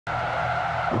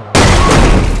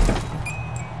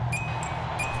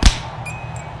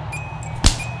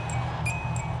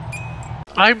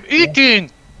I'm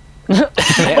eating!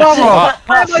 Flexing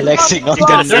on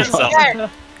the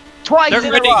Twice Don't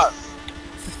in ready. a row!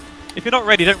 If you're not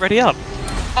ready, don't ready up.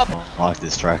 I like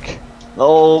this track.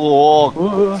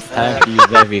 Oh, thank you,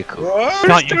 very cool.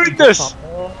 Can't you do this?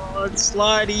 Oh, it's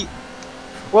slidey.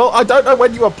 Well, I don't know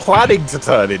when you were planning to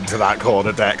turn into that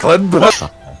corner, Declan,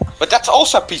 but... But that's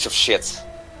also a piece of shit.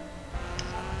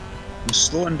 I'm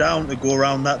slowing down to go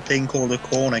around that thing called a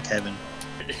corner, Kevin.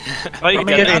 I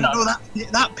I know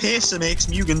that pacer makes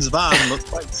Mugen's van look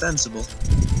quite sensible.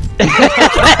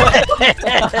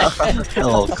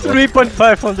 Oh, God.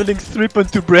 3.5 on the links,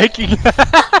 3.2 braking.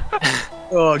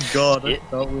 Oh god.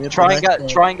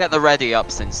 Try and get the ready up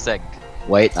since sync.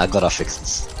 Wait, I gotta fix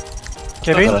this. I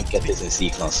Kevin? gotta get this in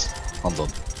C-class. Hold on.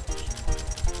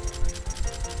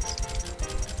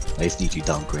 I just need to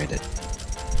downgrade it.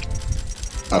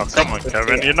 Oh, come on,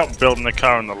 Kevin. You're not building a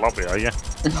car in the lobby, are you?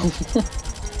 No,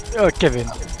 Oh, Kevin.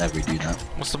 never do that.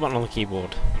 What's the button on the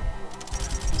keyboard?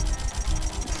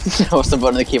 What's the button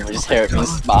on the keyboard? Just hear it being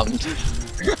spammed.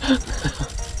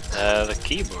 The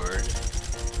keyboard.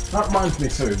 That reminds me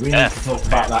too, we need to talk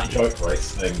about that joke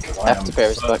race thing, because I am to pay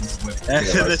respects.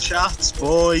 F in the chats,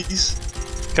 boys.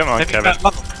 Come on, Kevin.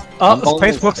 I'm Oh,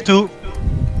 space works too.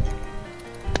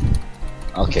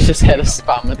 Okay, Just hear the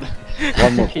spam at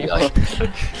one more the guy.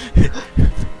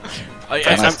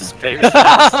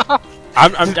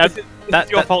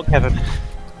 That's your fault, Kevin.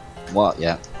 What?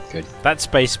 Yeah, good. That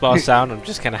spacebar sound, I'm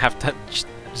just gonna have to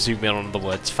zoom in on the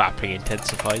words fapping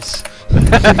intensifies.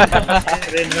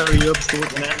 Kevin, hurry up, so we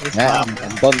can end this Yeah, map.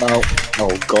 I'm done now.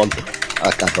 Oh god,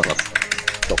 I can't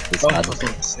stop this Oh, man. for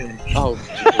fuck's sake. Oh,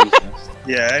 Jesus.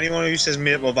 Yeah, anyone who says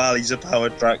Maple Valley's a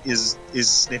powered track is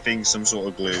sniffing some sort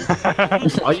of glue.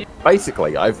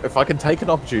 Basically, if I can take an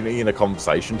opportunity in a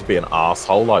conversation to be an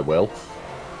arsehole, I will.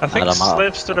 I think And I'm out.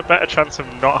 Sliv stood a better chance of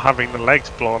not having the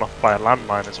legs blown off by a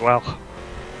landmine as well.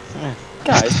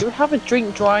 Guys, do we have a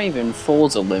drink driving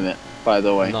Forza limit, by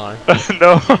the way? No.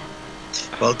 No.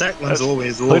 Well, Declan's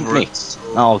always Point over me. it. So.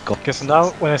 Oh god. Because now,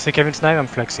 when I say Kevin's name, I'm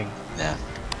flexing. Yeah.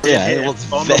 Yeah, it was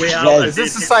On the way very out, Is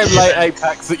this the same late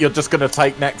Apex that you're just going to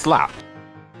take next lap?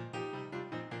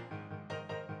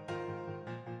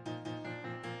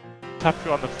 Tap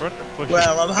you on the front and push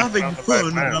Well, you I'm having round the fun,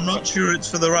 back and now. I'm not sure it's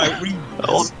for the right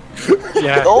reasons.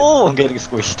 Yeah. Oh, I'm getting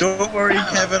squished. Don't worry,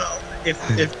 Kevin. If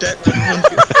Declan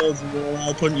punts you towards the wall,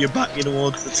 I'll punt you back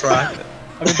towards the track.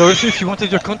 I mean, Doris, if you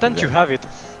wanted your content, you have it.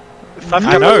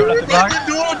 I know. Declan,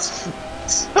 don't!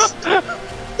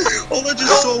 All I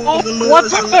just saw was the What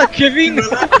the fuck, Kevin?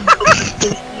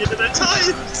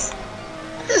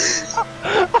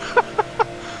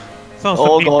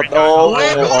 Oh god, no.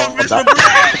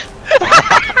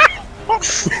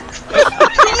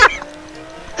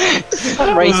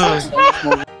 Racing.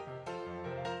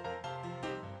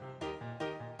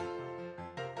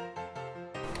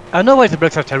 I know why the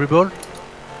brakes are terrible.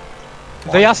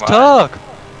 They are stuck!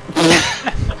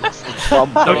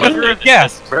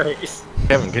 Yes!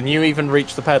 Kevin, can you even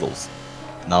reach the pedals?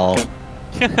 No.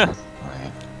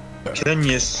 Can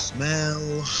you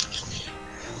smell?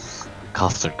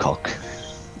 Custard cock.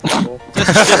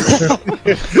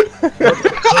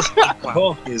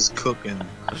 Cock is cooking.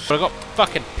 But I got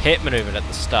fucking pit maneuvered at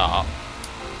the start.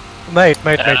 Mate.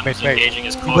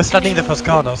 You were sliding the first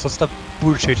corner, so stop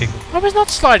bullshitting. I was not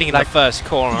sliding in the first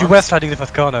corner. You were sliding the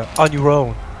first corner on your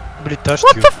own, but it touched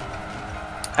you.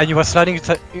 And you were sliding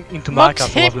into my Max car.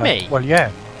 So I was hit like, me. well,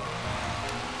 yeah.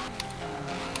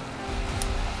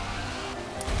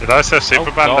 Did I say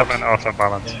super band? I God. meant auto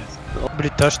balance. But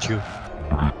it touched you.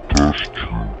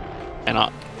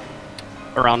 And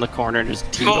around the corner and just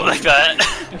Go like that.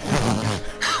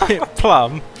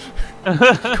 Plum.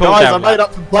 Guys, I made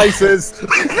up some places!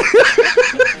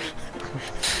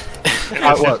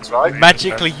 How it works, right?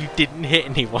 Magically, you didn't hit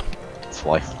anyone. It's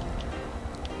fine.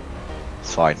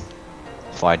 It's fine.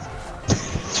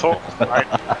 It's fine.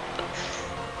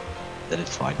 Then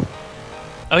it's fine.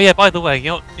 Oh yeah, by the way,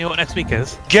 you know what next week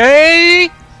is? Gay!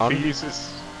 Jesus.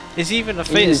 Is even a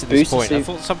fetus at this booster point? I suit.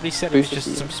 thought somebody said it was Booster just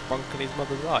suit. some spunk in his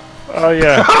mother's eye. Oh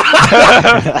yeah.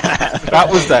 That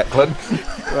was Declan.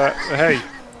 Hey.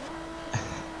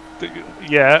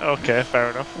 Yeah. Okay. Fair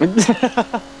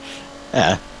enough.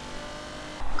 Yeah.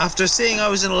 After saying I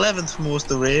was in 11th for most of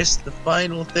the race, the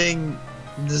final thing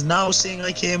is now saying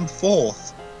I came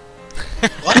 4th.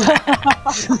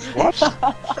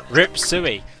 Rip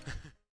Suey.